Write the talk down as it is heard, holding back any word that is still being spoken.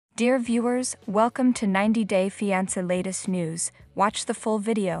Dear viewers, welcome to 90 Day Fiance latest news. Watch the full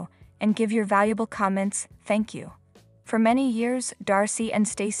video and give your valuable comments. Thank you. For many years, Darcey and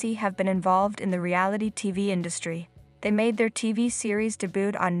Stacey have been involved in the reality TV industry. They made their TV series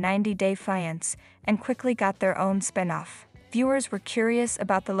debut on 90 Day Fiance and quickly got their own spin-off. Viewers were curious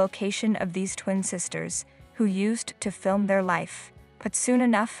about the location of these twin sisters, who used to film their life. But soon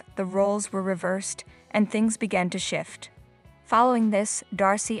enough, the roles were reversed and things began to shift. Following this,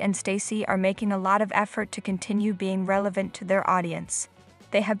 Darcey and Stacey are making a lot of effort to continue being relevant to their audience.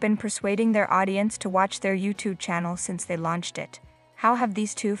 They have been persuading their audience to watch their YouTube channel since they launched it. How have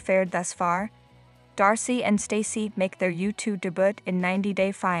these two fared thus far? Darcey and Stacey make their YouTube debut in 90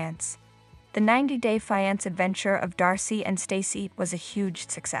 Day Fiance. The 90 Day Fiance adventure of Darcey and Stacey was a huge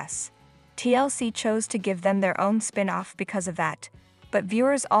success. TLC chose to give them their own spin-off because of that. But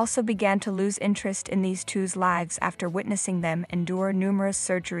viewers also began to lose interest in these two's lives after witnessing them endure numerous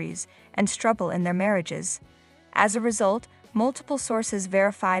surgeries and struggle in their marriages. As a result, multiple sources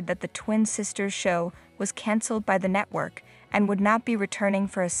verified that the twin sisters show was cancelled by the network and would not be returning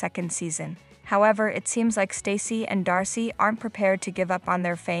for a second season. However, it seems like Stacey and Darcey aren't prepared to give up on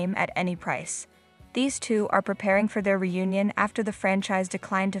their fame at any price. These two are preparing for their reunion after the franchise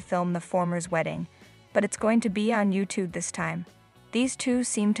declined to film the former's wedding, but it's going to be on YouTube this time. These two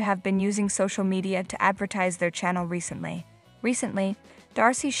seem to have been using social media to advertise their channel recently.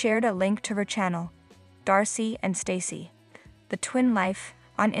 Darcey shared a link to her channel, Darcey and Stacey, The Twin Life,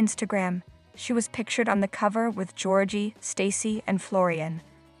 on Instagram. She was pictured on the cover with Georgie, Stacey, and Florian.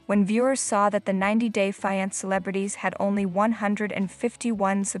 When viewers saw that the 90 Day Fiance celebrities had only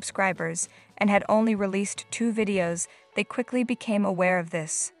 151 subscribers and had only released 2 videos, they quickly became aware of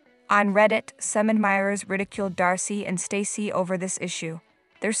this. On Reddit, some admirers ridiculed Darcey and Stacey over this issue.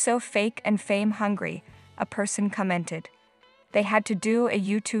 "They're so fake and fame-hungry," a person commented. "They had to do a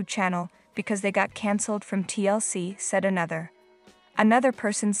YouTube channel because they got cancelled from TLC," said another. Another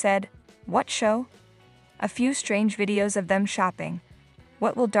person said, "What show?" A few strange videos of them shopping.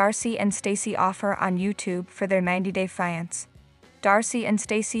 What will Darcey and Stacey offer on YouTube for their 90 Day Fiance? Darcey and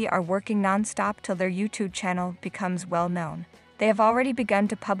Stacey are working non-stop till their YouTube channel becomes well known. They have already begun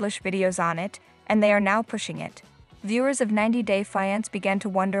to publish videos on it, and they are now pushing it. Viewers of 90 Day Fiance began to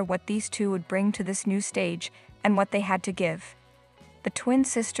wonder what these two would bring to this new stage and what they had to give. The twin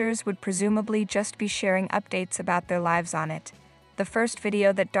sisters would presumably just be sharing updates about their lives on it. The first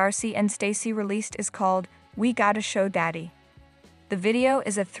video that Darcey and Stacey released is called "We Gotta Show Daddy." The video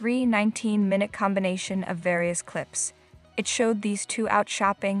is a 3-19-minute combination of various clips. It showed these two out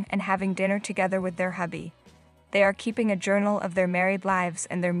shopping and having dinner together with their hubby. They are keeping a journal of their married lives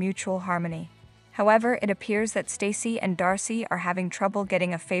and their mutual harmony. However, it appears that Stacey and Darcey are having trouble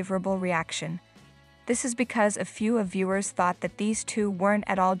getting a favorable reaction. This is because a few of viewers thought that these two weren't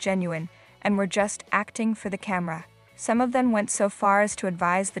at all genuine and were just acting for the camera. Some of them went so far as to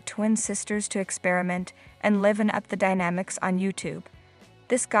advise the twin sisters to experiment and liven up the dynamics on YouTube.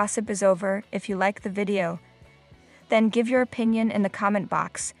 This gossip is over. If you like the video, then give your opinion in the comment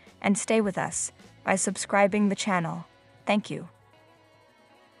box and stay with us by subscribing the channel. Thank you.